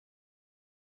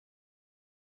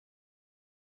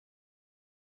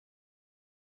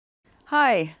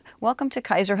Hi, welcome to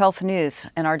Kaiser Health News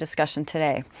and our discussion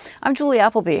today. I'm Julie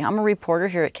Appleby. I'm a reporter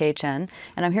here at KHN,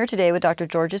 and I'm here today with Dr.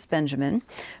 Georges Benjamin,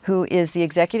 who is the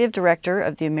Executive Director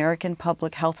of the American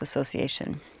Public Health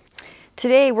Association.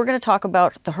 Today, we're going to talk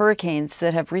about the hurricanes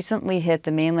that have recently hit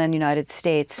the mainland United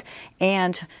States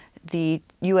and the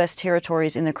U.S.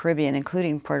 territories in the Caribbean,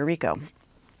 including Puerto Rico.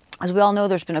 As we all know,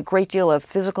 there's been a great deal of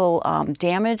physical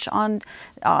damage on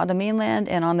the mainland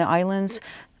and on the islands.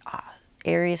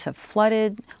 Areas have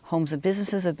flooded, homes and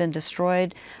businesses have been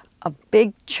destroyed. A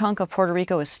big chunk of Puerto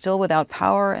Rico is still without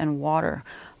power and water.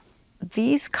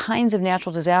 These kinds of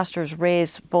natural disasters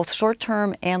raise both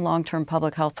short-term and long-term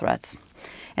public health threats.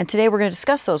 And today we're going to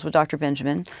discuss those with Dr.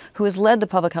 Benjamin, who has led the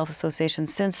Public Health Association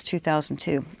since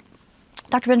 2002.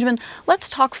 Dr. Benjamin, let's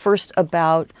talk first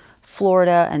about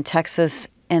Florida and Texas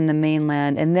and the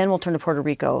mainland, and then we'll turn to Puerto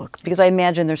Rico, because I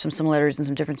imagine there's some similarities and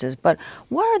some differences. But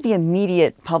what are the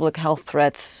immediate public health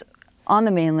threats on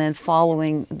the mainland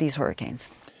following these hurricanes?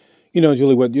 You know,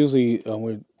 Julie, what usually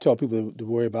we tell people to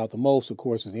worry about the most, of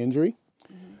course, is injury.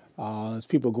 It's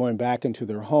people going back into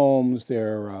their homes.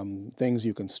 There are things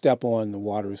you can step on. The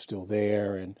water is still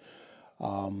there, and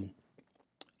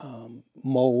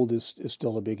mold is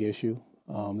still a big issue.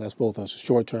 That's both a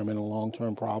short-term and a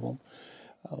long-term problem.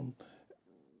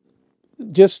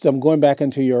 Just going back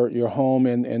into your home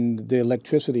and the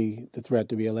electricity, the threat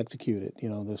to be electrocuted. You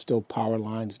know, there's still power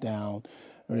lines down.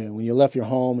 When you left your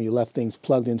home, you left things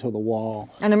plugged into the wall.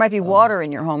 And there might be water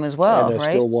in your home as well, and there's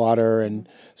right? still water. And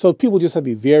so people just have to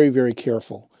be very, very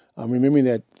careful. Remembering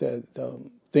that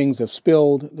things have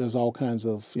spilled. There's all kinds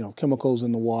of chemicals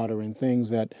in the water and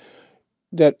things that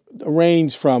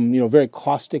range from very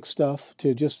caustic stuff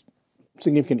to just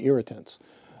significant irritants.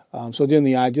 So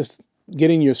then just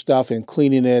getting your stuff and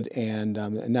cleaning it and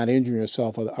not injuring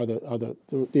yourself are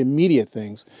the immediate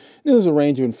things. And there's a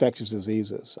range of infectious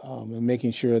diseases, and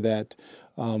making sure that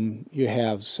you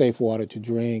have safe water to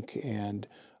drink and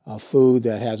food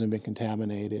that hasn't been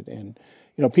contaminated. And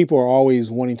people are always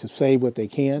wanting to save what they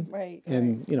can, right?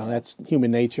 And that's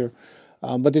human nature.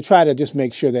 But to try to just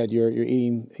make sure that you're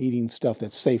eating stuff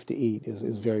that's safe to eat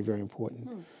is very, very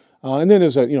important. And then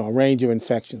there's a range of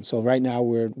infections. So right now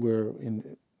we're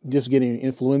just getting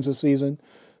influenza season.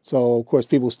 So, of course,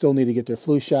 people still need to get their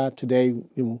flu shot. Today,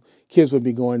 kids would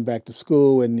be going back to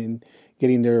school and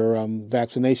getting their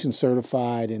vaccination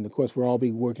certified. And, of course, we'll all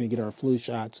be working to get our flu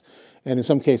shots. And in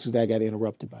some cases, that got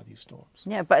interrupted by these storms.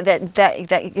 Yeah, but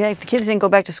the kids didn't go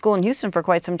back to school in Houston for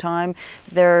quite some time.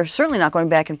 They're certainly not going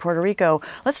back in Puerto Rico.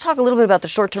 Let's talk a little bit about the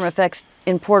short-term effects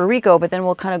in Puerto Rico, but then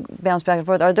we'll kind of bounce back and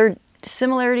forth. Are there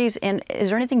similarities, and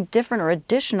is there anything different or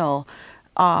additional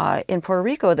in Puerto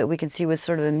Rico that we can see with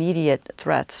sort of immediate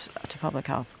threats to public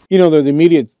health? The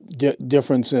immediate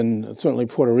difference in certainly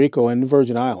Puerto Rico and the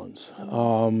Virgin Islands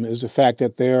is the fact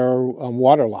that they're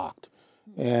waterlocked,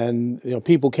 and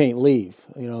people can't leave.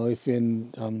 If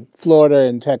in Florida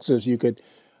and Texas you could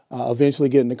eventually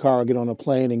get in the car or get on a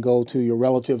plane and go to your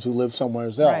relatives who live somewhere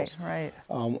else. Right.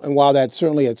 And while that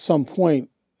certainly at some point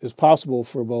is possible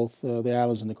for both the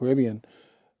islands and the Caribbean,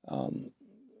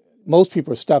 most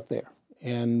people are stuck there.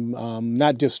 And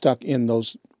not just stuck in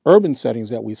those urban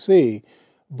settings that we see,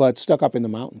 but stuck up in the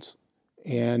mountains.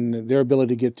 And their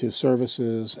ability to get to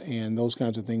services and those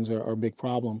kinds of things are a big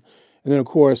problem. And then, of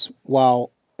course, while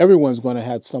everyone's going to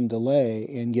have some delay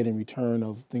in getting return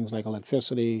of things like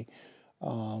electricity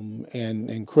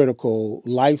and critical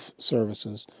life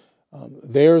services,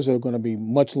 theirs are going to be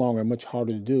much longer and much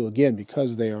harder to do, again,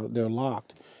 because they're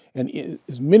locked. And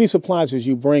as many supplies as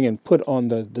you bring and put on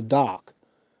the dock,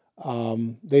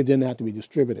 they didn't have to be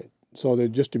distributed. So their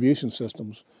distribution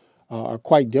systems are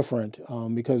quite different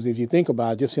because if you think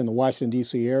about it, just in the Washington,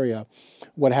 D.C. area,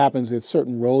 what happens if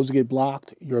certain roads get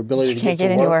blocked, your ability to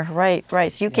get anywhere.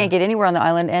 Right. So you can't get anywhere on the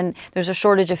island, and there's a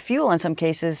shortage of fuel in some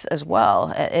cases as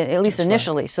well, at least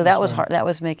initially. Right. So that was hard. That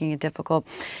was making it difficult.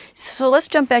 So let's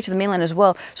jump back to the mainland as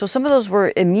well. So some of those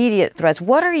were immediate threats.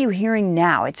 What are you hearing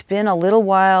now? It's been a little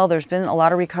while. There's been a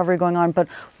lot of recovery going on, but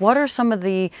what are some of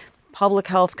the public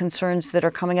health concerns that are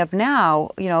coming up now,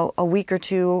 a week or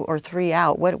two or three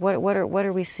out? What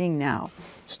are we seeing now?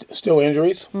 Still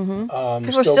injuries. Mm-hmm.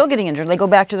 People are still getting injured. They go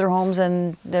back to their homes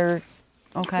and they're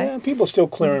okay. Yeah, people still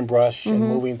clearing brush and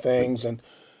moving things, and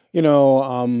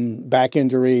back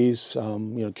injuries,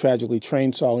 tragically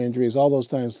train saw injuries. All those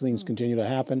things continue to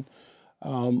happen.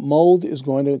 Mold is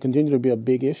going to continue to be a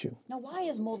big issue. Now, why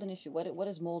is mold an issue? What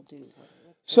does mold do?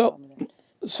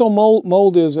 So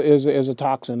mold is a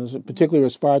toxin, is a particularly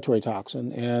respiratory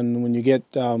toxin, and when you get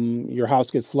your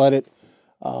house gets flooded,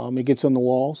 it gets on the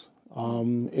walls.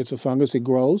 It's a fungus. It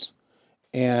grows,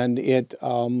 and it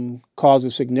causes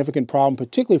a significant problem,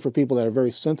 particularly for people that are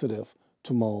very sensitive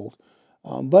to mold.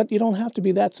 But you don't have to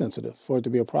be that sensitive for it to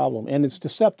be a problem, and it's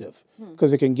deceptive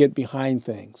because it can get behind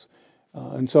things.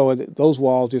 And so those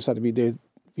walls just have to be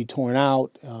torn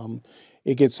out.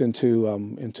 It gets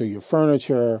into your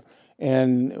furniture.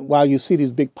 And while you see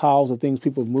these big piles of things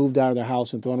people have moved out of their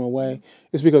house and thrown them away,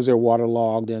 it's because they're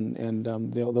waterlogged and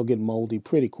they'll get moldy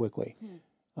pretty quickly.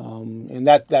 And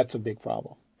that's a big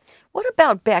problem. What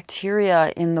about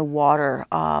bacteria in the water?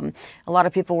 A lot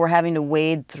of people were having to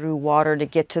wade through water to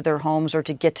get to their homes or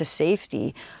to get to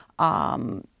safety.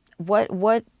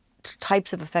 What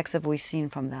types of effects have we seen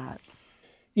from that?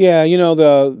 Yeah, you know,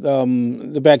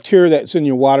 the bacteria that's in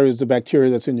your water is the bacteria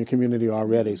that's in your community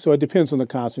already. So it depends on the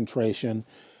concentration.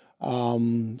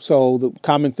 So the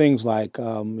common things like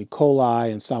E.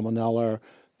 coli and Salmonella,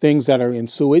 things that are in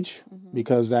sewage,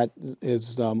 because that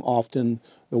is often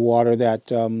the water that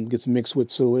gets mixed with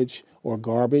sewage or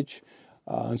garbage.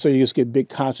 And so you just get big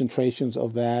concentrations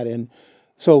of that. And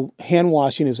so hand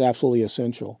washing is absolutely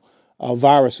essential.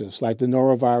 Viruses like the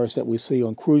norovirus that we see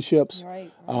on cruise ships.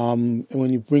 Right. And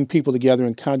when you bring people together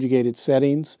in conjugated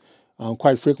settings,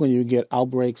 quite frequently you get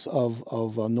outbreaks of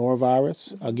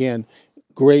norovirus. Again,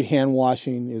 great hand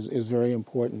washing is very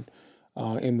important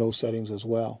in those settings as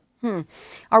well.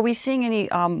 Are we seeing any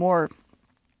more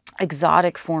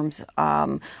exotic forms?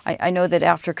 I know that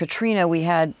after Katrina, we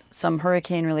had some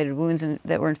hurricane-related wounds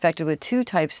that were infected with 2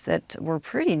 types that were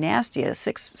pretty nasty.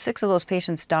 Six of those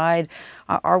patients died.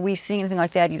 Are we seeing anything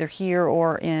like that either here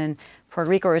or in Puerto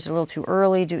Rico, or is it a little too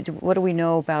early? What do we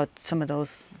know about some of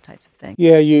those types of things?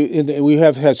 Yeah, we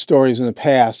have had stories in the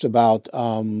past about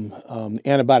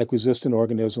antibiotic-resistant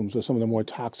organisms or some of the more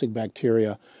toxic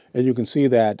bacteria, and you can see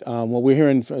that. What we're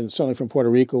hearing, certainly from Puerto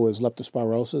Rico, is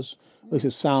leptospirosis. At least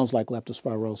it sounds like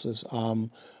leptospirosis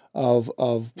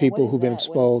of people who've been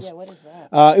exposed. What is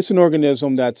that? It's an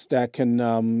organism that can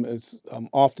it's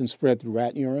often spread through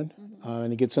rat urine,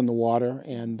 and it gets in the water,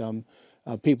 and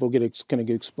people can get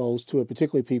exposed to it,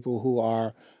 particularly people who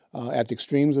are at the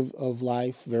extremes of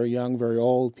life, very young, very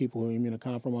old, people who are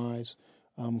immunocompromised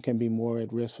can be more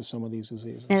at risk for some of these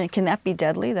diseases. And can that be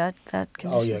deadly, that condition?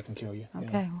 Oh, yeah, it can kill you.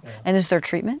 Okay. Yeah. And is there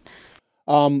treatment?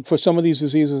 For some of these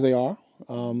diseases, they are.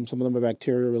 Some of them are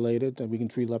bacteria related, and we can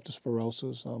treat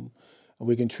leptospirosis.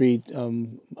 We can treat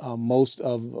most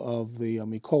of the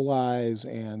E. coli's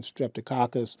and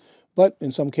streptococcus, but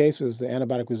in some cases, the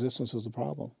antibiotic resistance is the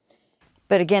problem.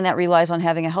 But again, that relies on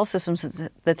having a health system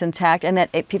that's intact and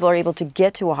that people are able to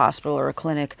get to a hospital or a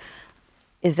clinic.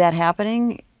 Is that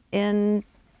happening in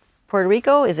Puerto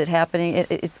Rico? Is it happening?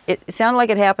 It sounded like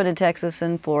it happened in Texas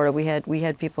and Florida. We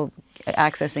had people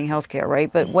accessing health care,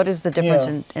 right? But what is the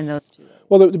difference in those two?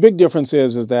 Well, the big difference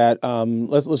is that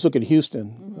let's look at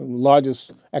Houston,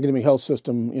 largest academic health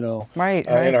system, in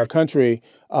our country.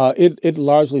 It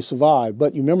largely survived,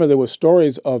 but you remember there were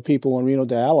stories of people on renal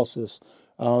dialysis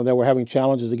that were having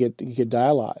challenges to get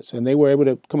dialyzed, and they were able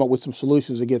to come up with some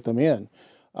solutions to get them in.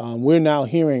 We're now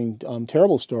hearing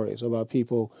terrible stories about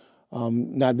people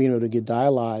not being able to get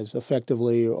dialyzed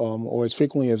effectively or as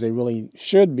frequently as they really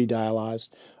should be dialyzed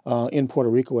in Puerto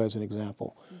Rico, as an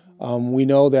example. We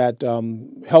know that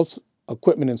health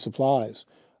equipment and supplies,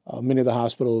 many of the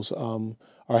hospitals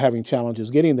are having challenges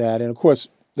getting that, and of course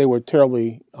they were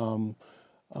terribly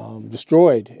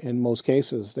destroyed in most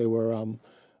cases. They were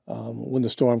when the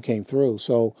storm came through.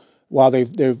 So while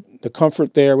they've the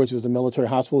Comfort there, which is a military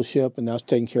hospital ship, and that's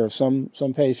taking care of some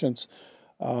patients,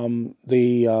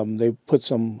 they put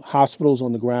some hospitals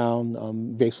on the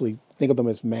ground. Basically, think of them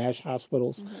as MASH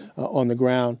hospitals on the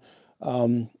ground.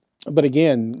 But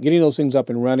again, getting those things up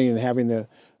and running and having the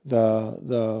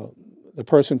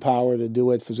person power to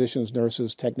do it, physicians,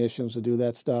 nurses, technicians to do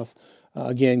that stuff.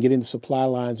 Again, getting the supply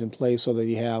lines in place so that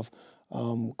you have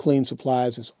clean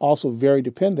supplies is also very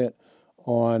dependent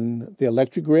on the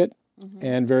electric grid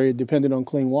and very dependent on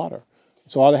clean water.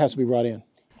 So all that has to be brought in.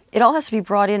 It all has to be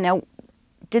brought in. Now,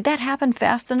 did that happen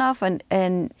fast enough?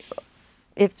 And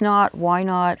if not, why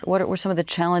not? What were some of the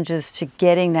challenges to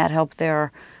getting that help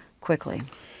there quickly?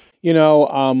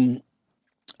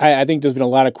 I think there's been a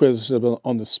lot of criticism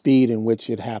on the speed in which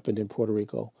it happened in Puerto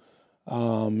Rico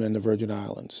and the Virgin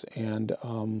Islands. And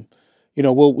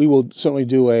we will certainly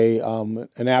do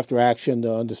an after action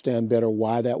to understand better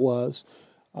why that was.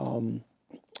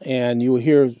 And you will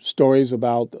hear stories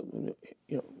about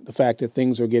the fact that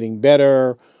things are getting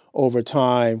better over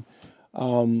time.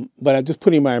 But I'm just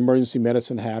putting my emergency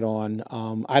medicine hat on.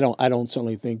 I don't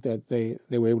certainly think that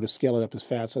they were able to scale it up as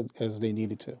fast as they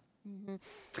needed to.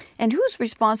 And whose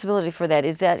responsibility for that?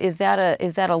 Is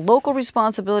that a local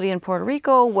responsibility in Puerto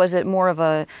Rico? Was it more of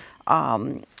a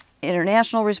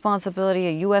international responsibility,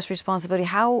 a U.S. responsibility?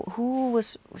 Who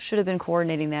should have been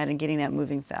coordinating that and getting that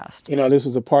moving fast? You know, this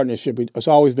is a partnership. It's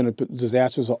always been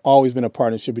disasters have always been a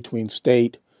partnership between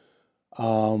state,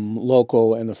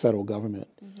 local, and the federal government.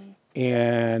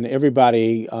 And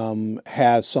everybody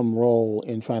has some role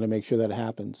in trying to make sure that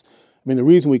happens. I mean, the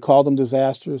reason we call them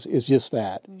disasters is just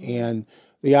that. And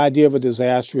the idea of a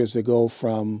disaster is to go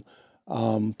from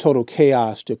total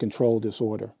chaos to controlled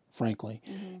disorder, frankly.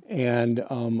 And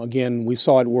again, we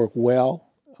saw it work well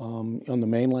on the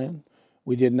mainland.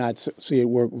 We did not see it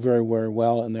work very, very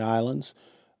well in the islands.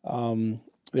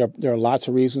 There are lots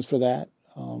of reasons for that.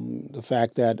 The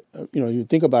fact that, you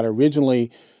think about it,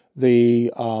 originally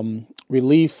the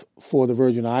relief for the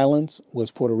Virgin Islands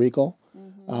was Puerto Rico.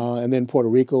 And then Puerto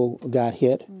Rico got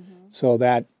hit. So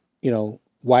that,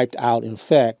 wiped out, in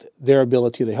effect, their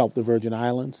ability to help the Virgin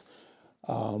Islands.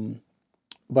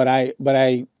 But I,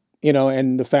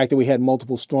 and the fact that we had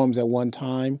multiple storms at one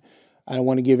time, I don't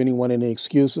want to give anyone any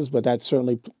excuses, but that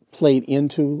certainly played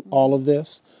into all of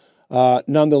this.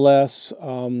 Nonetheless,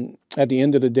 at the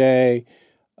end of the day,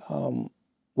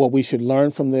 what we should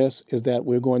learn from this is that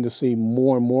we're going to see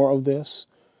more and more of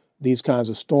these kinds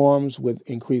of storms with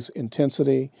increased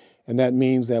intensity, and that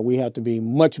means that we have to be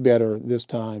much better this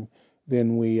time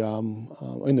than we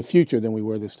in the future than we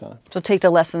were this time. So take the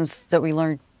lessons that we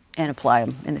learned and apply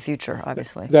them in the future,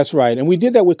 obviously. That's right, and we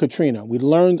did that with Katrina. We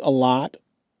learned a lot,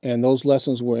 and those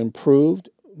lessons were improved,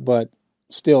 but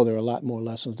still there are a lot more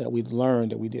lessons that we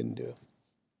learned that we didn't do.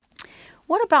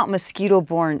 What about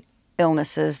mosquito-borne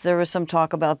illnesses? There was some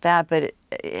talk about that, but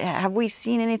have we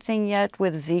seen anything yet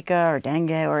with Zika or dengue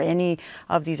or any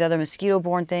of these other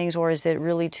mosquito-borne things, or is it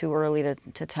really too early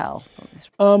to tell?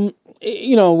 A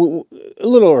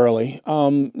little early.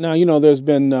 Now, there's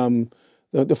been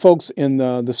the folks in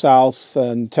the South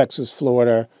and Texas,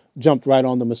 Florida, jumped right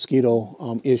on the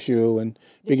mosquito issue and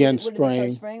began spraying. Did they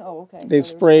start spraying? Oh, okay. They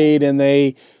sprayed and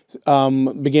they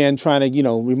began trying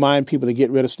to, remind people to get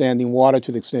rid of standing water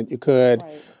to the extent you could.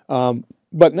 Right.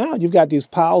 But now you've got these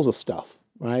piles of stuff,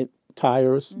 right?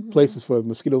 Tires, places for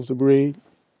mosquitoes to breed.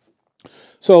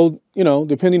 So,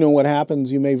 depending on what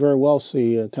happens, you may very well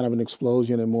see a kind of an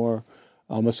explosion in more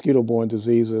mosquito-borne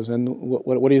diseases. And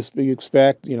what do you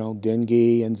expect?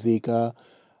 Dengue and Zika.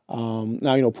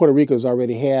 Now, Puerto Rico has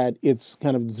already had its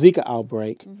kind of Zika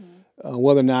outbreak.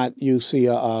 Whether or not you see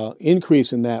an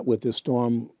increase in that with this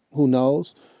storm, who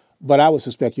knows? But I would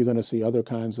suspect you're going to see other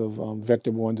kinds of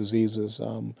vector-borne diseases.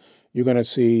 You're going to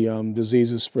see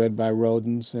diseases spread by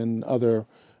rodents and other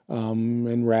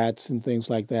and rats and things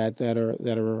like that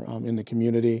are in the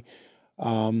community.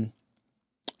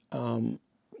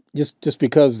 Just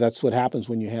because that's what happens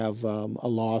when you have a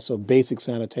loss of basic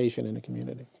sanitation in the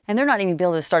community. And they're not even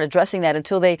able to start addressing that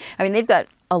until they've got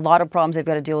a lot of problems they've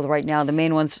got to deal with right now. The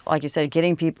main ones, like you said,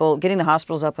 getting the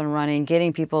hospitals up and running,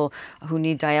 getting people who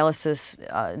need dialysis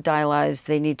dialyzed.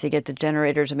 They need to get the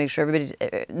generators to make sure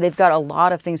they've got a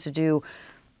lot of things to do,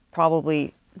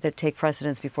 probably that take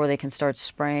precedence before they can start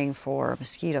spraying for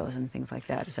mosquitoes and things like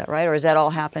that. Is that right? Or does that all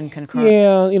happen concurrently?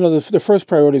 Yeah, the first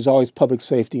priority is always public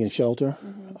safety and shelter.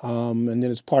 And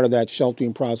then as part of that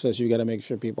sheltering process, you got to make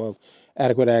sure people have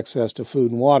adequate access to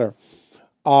food and water.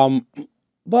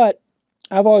 But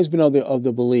I've always been of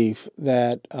the belief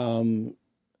that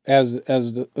as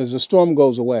the storm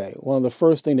goes away, one of the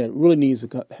first things that really needs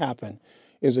to happen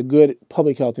is a good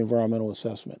public health environmental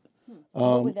assessment.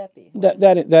 What would that be?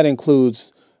 That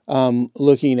includes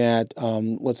looking at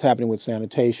what's happening with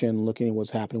sanitation, looking at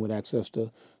what's happening with access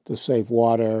to safe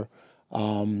water,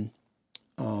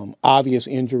 obvious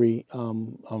injury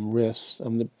risks.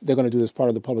 They're going to do this part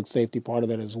of the public safety part of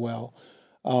that as well.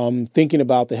 Thinking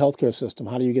about the healthcare system,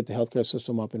 how do you get the healthcare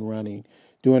system up and running?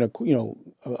 Doing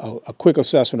a quick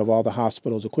assessment of all the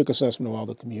hospitals, a quick assessment of all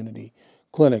the community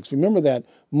clinics. Remember that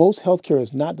most healthcare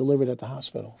is not delivered at the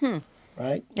hospital.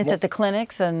 Right? It's at the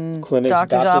clinics and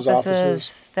doctors'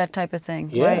 offices, that type of thing.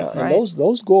 Yeah, right, and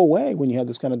those go away when you have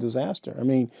this kind of disaster. I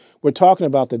mean, we're talking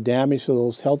about the damage to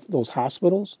those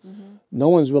hospitals. No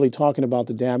one's really talking about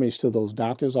the damage to those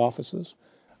doctors' offices.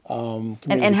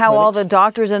 And how all the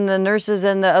doctors and the nurses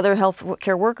and the other health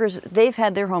care workers, they've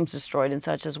had their homes destroyed and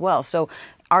such as well. So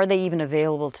are they even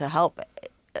available to help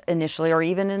initially or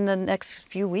even in the next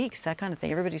few weeks, that kind of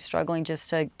thing? Everybody's struggling just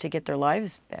to get their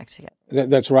lives back together.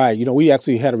 That's right. We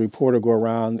actually had a reporter go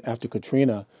around after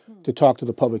Katrina to talk to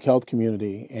the public health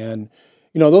community. And,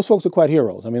 those folks are quite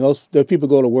heroes. I mean, the people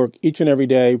go to work each and every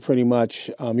day pretty much,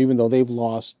 even though they've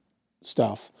lost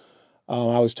stuff.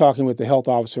 I was talking with the health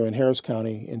officer in Harris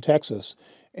County in Texas,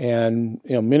 And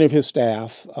many of his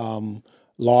staff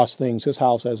lost things. His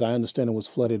house, as I understand it, was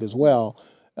flooded as well.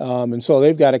 And so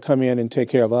they've got to come in and take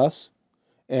care of us.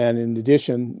 And in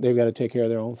addition, they've got to take care of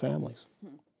their own families.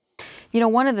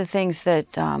 One of the things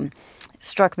that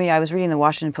struck me, I was reading the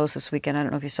Washington Post this weekend. I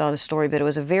don't know if you saw the story, but it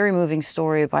was a very moving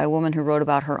story by a woman who wrote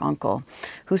about her uncle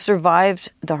who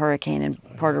survived the hurricane in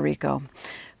Puerto Rico.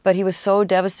 But he was so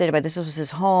devastated by this. This was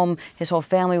his home. His whole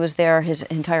family was there. His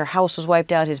entire house was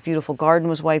wiped out. His beautiful garden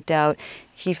was wiped out.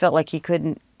 He felt like he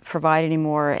couldn't provide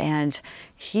anymore, and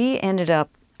he ended up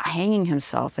hanging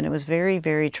himself. And it was very,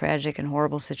 very tragic and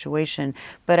horrible situation.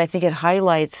 But I think it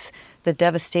highlights the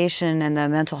devastation and the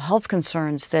mental health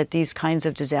concerns that these kinds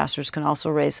of disasters can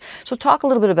also raise. So talk a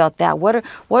little bit about that. What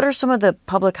are some of the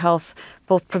public health,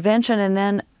 both prevention and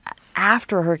then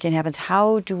after a hurricane happens,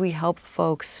 how do we help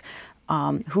folks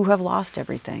who have lost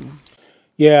everything?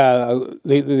 Yeah,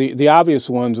 the obvious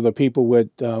ones are the people with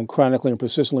chronically and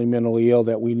persistently mentally ill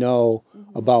that we know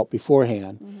about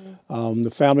beforehand.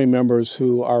 The family members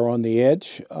who are on the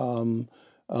edge,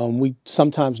 we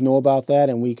sometimes know about that,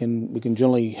 and we can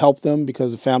generally help them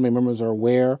because the family members are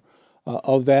aware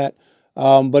of that.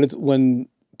 But it's when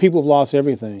people have lost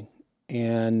everything,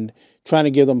 and trying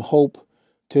to give them hope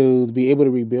to be able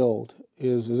to rebuild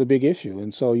is a big issue.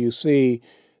 And so you see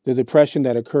the depression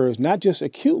that occurs not just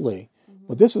acutely,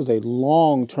 but this is a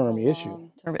long-term issue.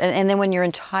 And then when your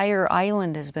entire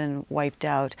island has been wiped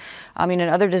out, I mean, in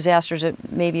other disasters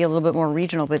it may be a little bit more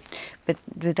regional, but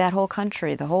that whole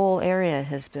country, the whole area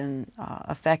has been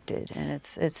affected, and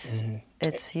it's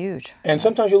huge. And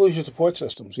sometimes you lose your support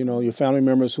systems. Your family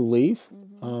members who leave,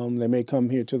 they may come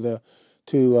here to the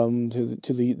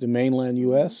mainland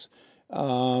U.S.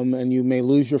 And you may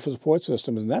lose your support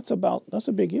systems, and that's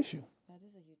a big issue.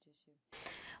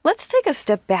 Let's take a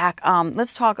step back.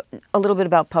 Let's talk a little bit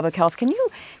about public health. Can you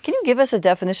give us a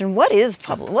definition? What is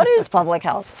public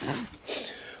health?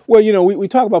 Well, we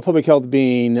talk about public health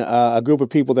being a group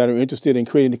of people that are interested in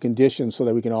creating the conditions so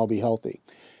that we can all be healthy,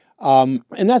 and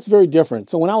that's very different.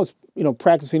 So when I was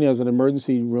practicing as an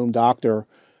emergency room doctor,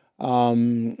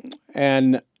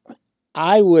 and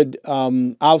I would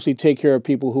obviously take care of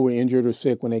people who were injured or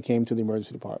sick when they came to the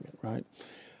emergency department, right?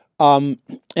 And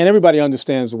everybody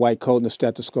understands the white coat and the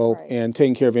stethoscope and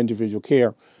taking care of individual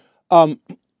care.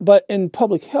 But in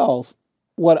public health,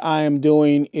 what I am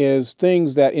doing is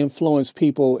things that influence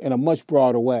people in a much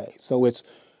broader way. So it's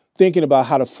thinking about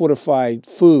how to fortify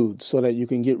foods so that you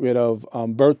can get rid of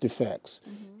birth defects,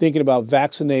 thinking about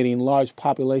vaccinating large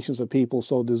populations of people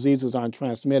so diseases aren't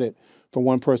transmitted from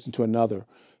one person to another,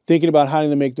 thinking about how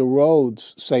to make the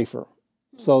roads safer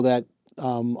so that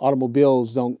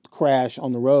automobiles don't crash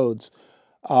on the roads,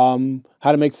 how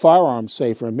to make firearms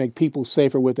safer and make people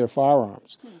safer with their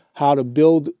firearms, how to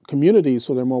build communities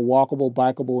so they're more walkable,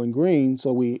 bikeable, and green.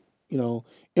 So we,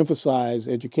 emphasize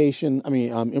education.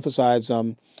 Emphasize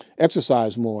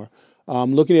exercise more.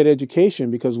 Looking at education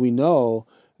because we know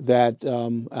that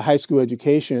a high school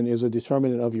education is a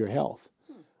determinant of your health.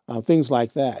 Things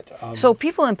like that. So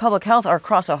people in public health are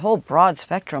across a whole broad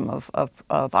spectrum of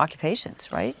occupations,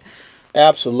 right?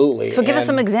 Absolutely. So give us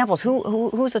some examples.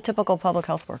 Who's a typical public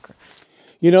health worker?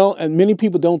 And many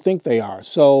people don't think they are.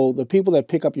 So the people that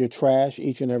pick up your trash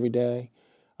each and every day,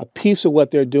 a piece of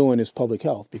what they're doing is public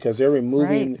health because they're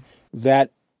removing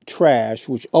that trash,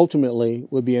 which ultimately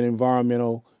would be an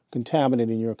environmental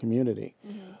contaminant in your community.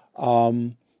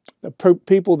 The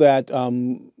people that,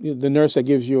 the nurse that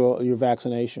gives you your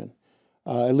vaccination,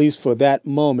 at least for that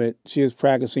moment, she is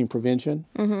practicing prevention,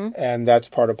 and that's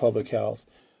part of public health.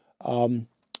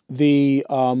 The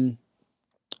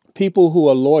people who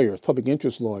are lawyers, public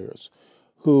interest lawyers,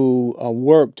 who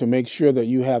work to make sure that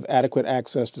you have adequate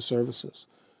access to services.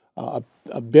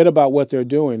 A bit about what they're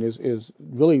doing is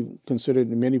really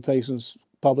considered in many places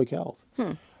public health.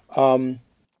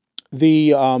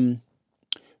 The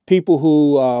people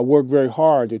who work very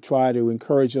hard to try to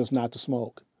encourage us not to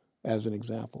smoke, as an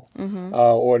example,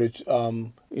 or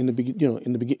to in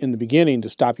the beginning to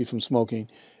stop you from smoking,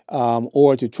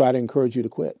 or to try to encourage you to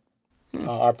quit,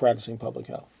 are practicing public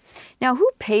health. Now, who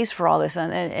pays for all this?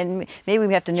 And maybe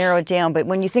we have to narrow it down, but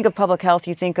when you think of public health,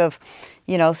 you think of,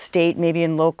 state, maybe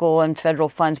in local and federal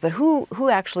funds, but who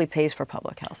actually pays for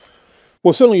public health?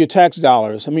 Well, certainly your tax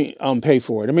dollars, pay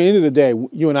for it. At the end of the day,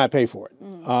 you and I pay for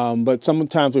it. But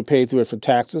sometimes we pay through it for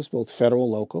taxes, both federal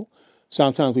and local.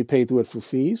 Sometimes we pay through it for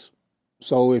fees.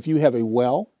 So if you have a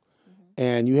well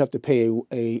and you have to pay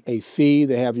a fee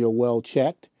to have your well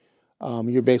checked,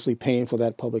 you're basically paying for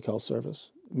that public health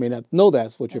service. You may not know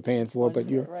that's what you're paying for, but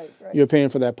you're paying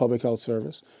for that public health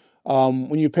service.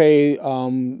 When you pay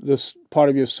this part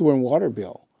of your sewer and water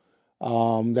bill,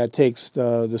 that takes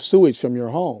the sewage from your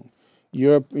home.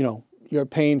 You're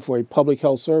paying for a public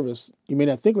health service. You may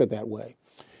not think of it that way.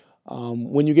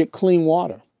 When you get clean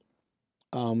water,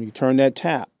 you turn that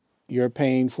tap. You're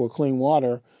paying for clean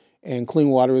water, and clean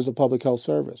water is a public health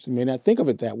service. You may not think of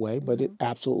it that way, but it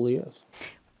absolutely is.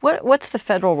 What's the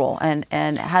federal role, and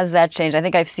has that changed? I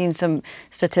think I've seen some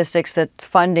statistics that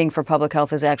funding for public health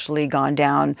has actually gone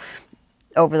down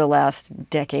over the last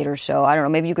decade or so. I don't know,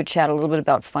 maybe you could chat a little bit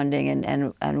about funding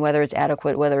and whether it's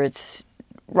adequate, whether it's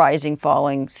rising,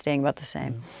 falling, staying about the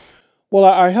same. Well,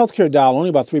 our healthcare dollar, only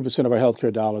about 3% of our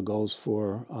healthcare dollar goes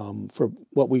for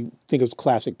what we think is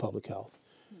classic public health.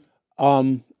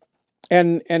 And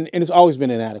it's always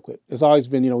been inadequate. It's always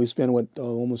been, we spend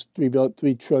almost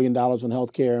 $3 trillion on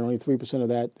healthcare, and only 3% of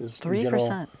that is 3%.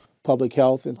 General public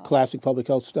health and classic public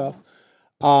health stuff.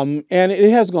 And it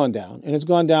has gone down, and it's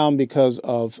gone down because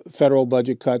of federal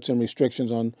budget cuts and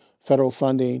restrictions on federal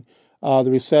funding.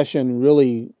 The recession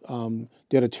really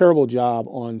did a terrible job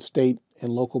on state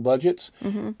and local budgets,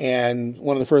 and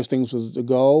one of the first things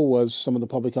was some of the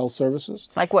public health services.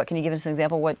 Like what? Can you give us an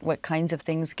example? What kinds of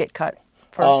things get cut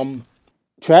first?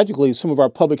 Tragically, some of our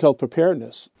public health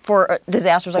preparedness for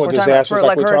disasters like we're talking about, for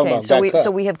like hurricanes. So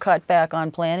we have cut back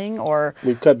on planning, or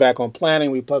we've cut back on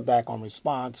planning. We've cut back on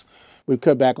response. We've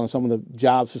cut back on some of the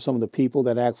jobs for some of the people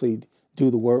that actually do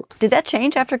the work. Did that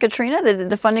change after Katrina? Did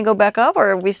the funding go back up,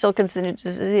 or are we still considered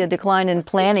to see a decline in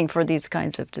planning for these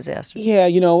kinds of disasters? Yeah,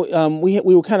 we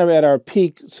were kind of at our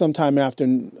peak sometime after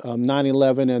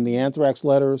 9/11 and the anthrax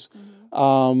letters.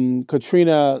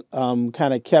 Katrina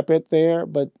kind of kept it there,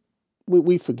 but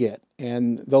we forget,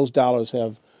 and those dollars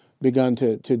have begun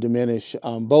to diminish,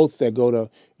 both that go to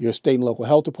your state and local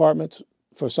health departments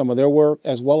for some of their work,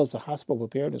 as well as the hospital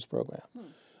preparedness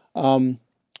program.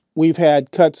 We've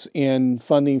had cuts in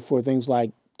funding for things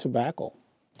like tobacco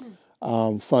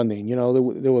funding.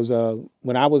 There was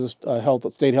when I was a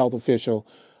state health official,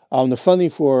 the funding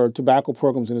for tobacco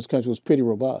programs in this country was pretty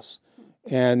robust,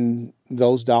 and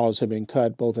those dollars have been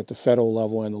cut both at the federal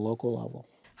level and the local level.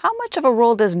 How much of a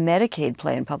role does Medicaid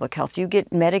play in public health? Do you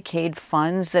get Medicaid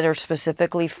funds that are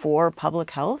specifically for public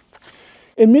health?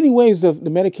 In many ways, the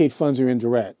Medicaid funds are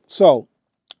indirect. So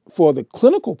for the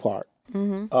clinical part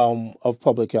of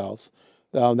public health,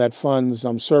 that funds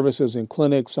services in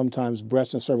clinics, sometimes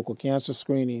breast and cervical cancer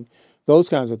screening, those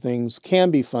kinds of things can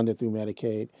be funded through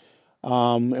Medicaid.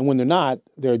 And when they're not,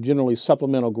 there are generally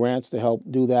supplemental grants to help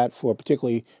do that for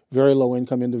particularly very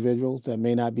low-income individuals that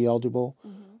may not be eligible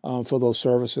for those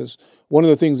services. One of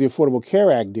the things the Affordable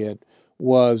Care Act did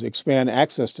was expand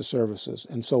access to services.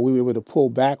 And so we were able to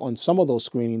pull back on some of those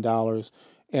screening dollars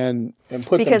and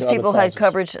put because them to people other had causes.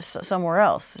 coverage somewhere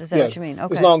else. Is that what you mean?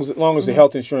 Okay. As long as the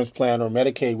health insurance plan or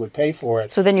Medicaid would pay for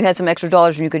it. So then you had some extra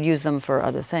dollars and you could use them for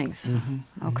other things.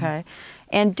 Okay.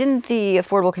 And didn't the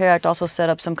Affordable Care Act also set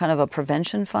up some kind of a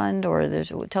prevention fund, or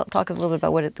talk us a little bit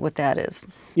about what that is?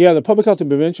 Yeah, the Public Health and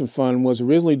Prevention Fund was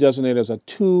originally designated as a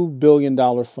 $2 billion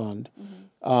fund.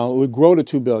 It would grow to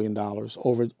 $2 billion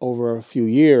over a few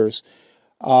years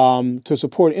to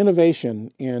support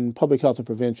innovation in public health and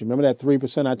prevention. Remember that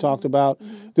 3% I talked about?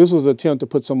 This was an attempt to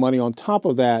put some money on top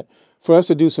of that for us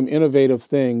to do some innovative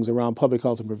things around public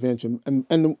health and prevention.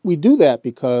 And we do that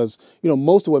because,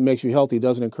 most of what makes you healthy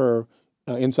doesn't occur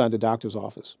inside the doctor's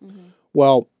office.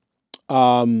 Well,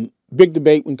 big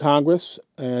debate in Congress,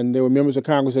 and there were members of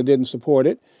Congress that didn't support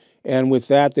it. And with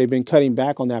that, they've been cutting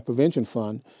back on that prevention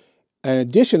fund. In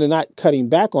addition to not cutting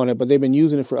back on it, but they've been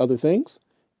using it for other things.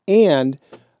 And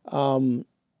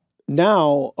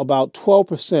now about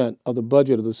 12% of the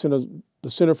budget of the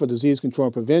Center for Disease Control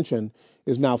and Prevention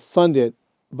is now funded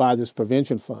by this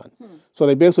prevention fund. So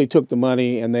they basically took the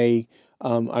money and they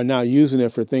are now using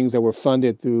it for things that were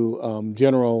funded through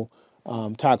general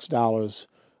tax dollars.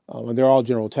 And they're all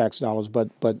general tax dollars, but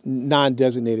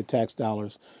non-designated tax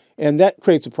dollars. And that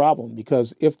creates a problem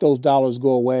because if those dollars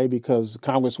go away because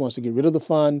Congress wants to get rid of the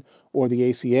fund or the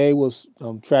ACA was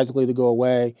tragically to go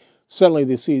away, suddenly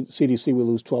the CDC will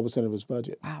lose 12% of its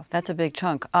budget. Wow, that's a big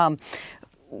chunk.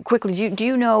 Quickly, do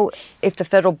you know if the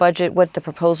federal budget, what the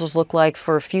proposals look like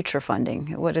for future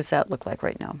funding? What does that look like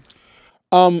right now?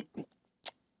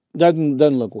 Doesn't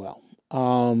look well.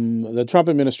 The Trump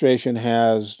administration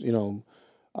has,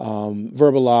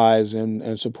 verbalized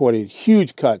and supported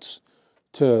huge cuts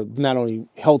to not only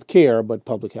health care, but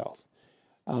public health.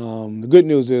 The good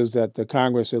news is that the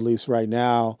Congress, at least right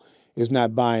now, is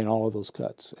not buying all of those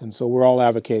cuts. And so we're all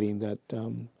advocating that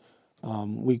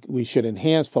we should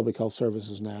enhance public health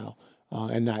services now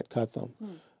and not cut them.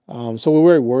 So we're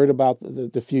very worried about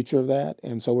the future of that.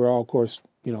 And so we're all, of course,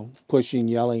 pushing,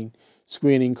 yelling,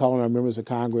 screening, calling our members of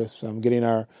Congress, getting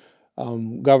our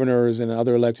governors and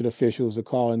other elected officials to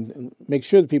call and make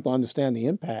sure that people understand the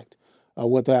impact of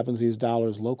what happens to these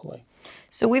dollars locally.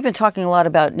 So we've been talking a lot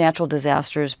about natural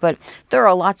disasters, but there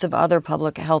are lots of other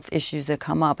public health issues that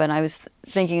come up. And I was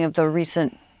thinking of the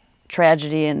recent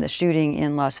tragedy and the shooting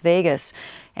in Las Vegas,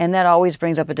 and that always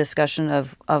brings up a discussion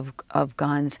of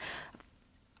guns.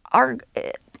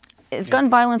 Is gun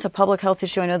violence a public health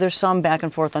issue? I know there's some back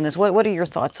and forth on this. What are your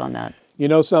thoughts on that? You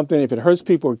know something? If it hurts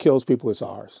people or kills people, it's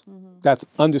ours. That's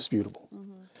undisputable.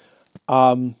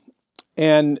 And,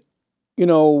 you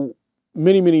know,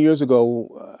 many years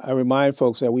ago, I remind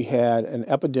folks that we had an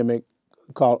epidemic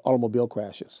called automobile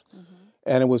crashes.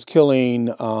 And it was killing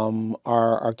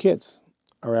our kids,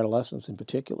 our adolescents in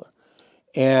particular.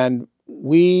 And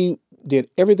we did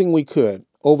everything we could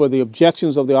over the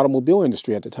objections of the automobile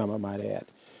industry at the time, I might add,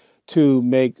 to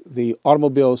make the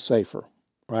automobiles safer,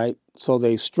 right? So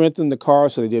they strengthened the car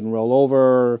so they didn't roll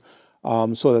over,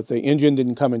 so that the engine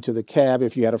didn't come into the cab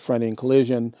if you had a front-end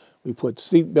collision. We put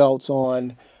seat belts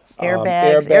on.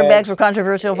 Airbags were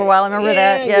controversial for a while. I remember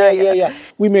that. Yeah.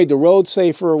 We made the road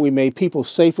safer. We made people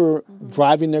safer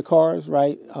driving their cars,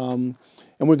 right? And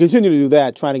we continue to do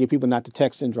that, trying to get people not to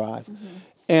text and drive.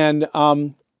 And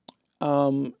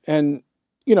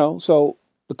you know, so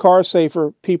the car is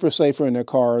safer, people are safer in their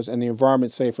cars, and the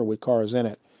environment's safer with cars in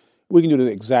it. We can do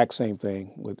the exact same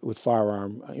thing with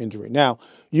firearm injury. Now,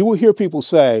 you will hear people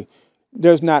say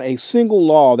there's not a single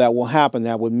law that will happen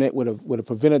that would have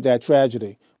prevented that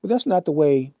tragedy. But that's not the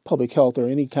way public health or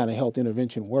any kind of health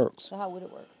intervention works. So how would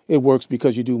it work? It works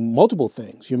because you do multiple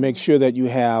things. You make sure that you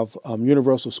have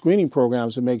universal screening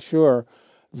programs to make sure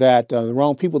that the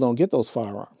wrong people don't get those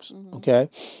firearms, okay?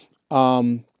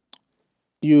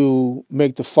 You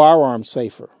make the firearm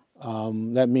safer.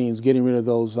 That means getting rid of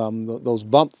those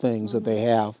bump things that they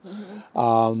have,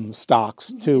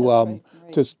 stocks, to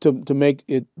make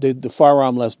the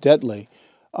firearm less deadly.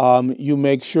 You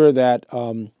make sure that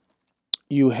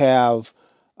you have,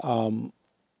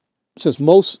 since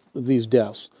most of these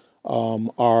deaths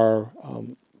are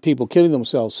people killing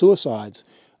themselves, suicides,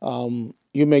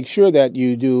 you make sure that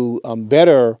you do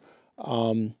better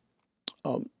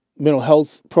mental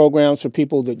health programs for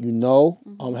people that you know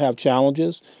have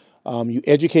challenges. You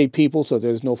educate people so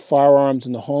there's no firearms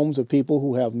in the homes of people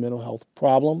who have mental health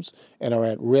problems and are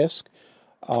at risk.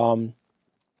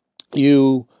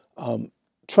 You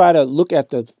try to look at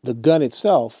the gun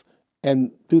itself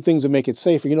and do things to make it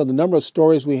safer. You know, the number of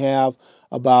stories we have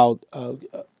about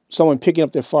someone picking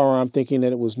up their firearm thinking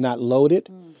that it was not loaded,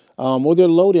 or there are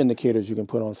load indicators you can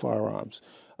put on firearms.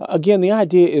 Again, the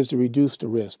idea is to reduce the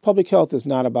risk. Public health is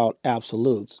not about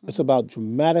absolutes. It's about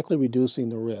dramatically reducing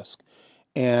the risk.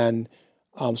 And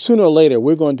sooner or later,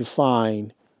 we're going to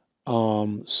find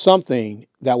something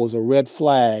that was a red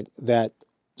flag, that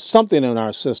something in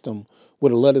our system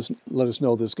would have let us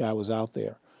know this guy was out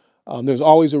there. There's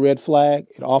always a red flag.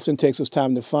 It often takes us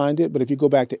time to find it. But if you go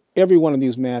back to every one of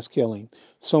these mass killings,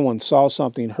 someone saw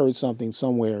something, heard something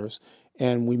somewheres,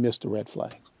 and we missed the red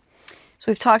flag. So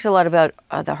we've talked a lot about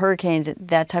the hurricanes,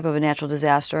 that type of a natural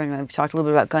disaster, and we've talked a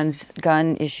little bit about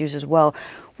gun issues as well.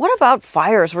 What about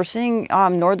fires? We're seeing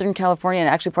Northern California and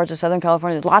actually parts of Southern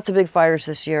California, lots of big fires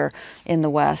this year in the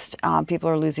West. People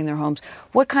are losing their homes.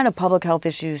 What kind of public health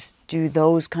issues do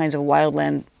those kinds of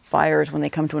wildland fires, when they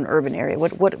come to an urban area,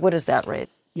 what does that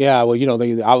raise? Yeah, well, you know,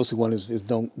 the obviously one is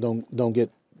don't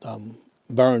get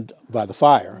burned by the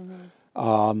fire.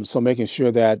 So making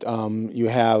sure that you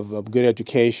have a good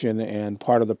education and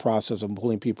part of the process of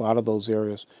pulling people out of those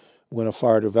areas when a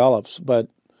fire develops. But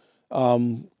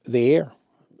the air,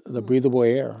 the breathable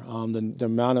air,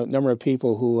 the number of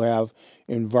people who have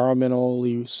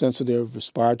environmentally sensitive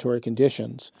respiratory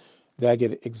conditions that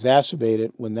get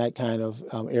exacerbated when that kind of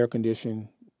air condition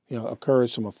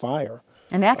occurs from a fire.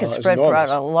 And that could spread throughout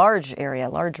a large area,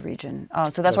 large region.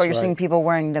 So that's why you're seeing people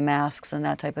wearing the masks and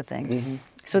that type of thing.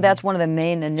 So that's one of the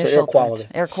main initial air quality.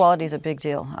 Air quality is a big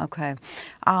deal. Okay.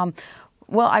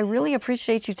 Well, I really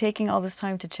appreciate you taking all this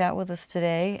time to chat with us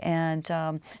today and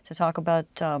to talk about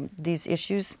these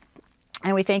issues.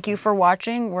 And we thank you for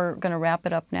watching. We're going to wrap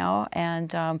it up now.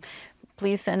 And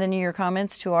please send in your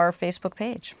comments to our Facebook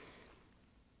page.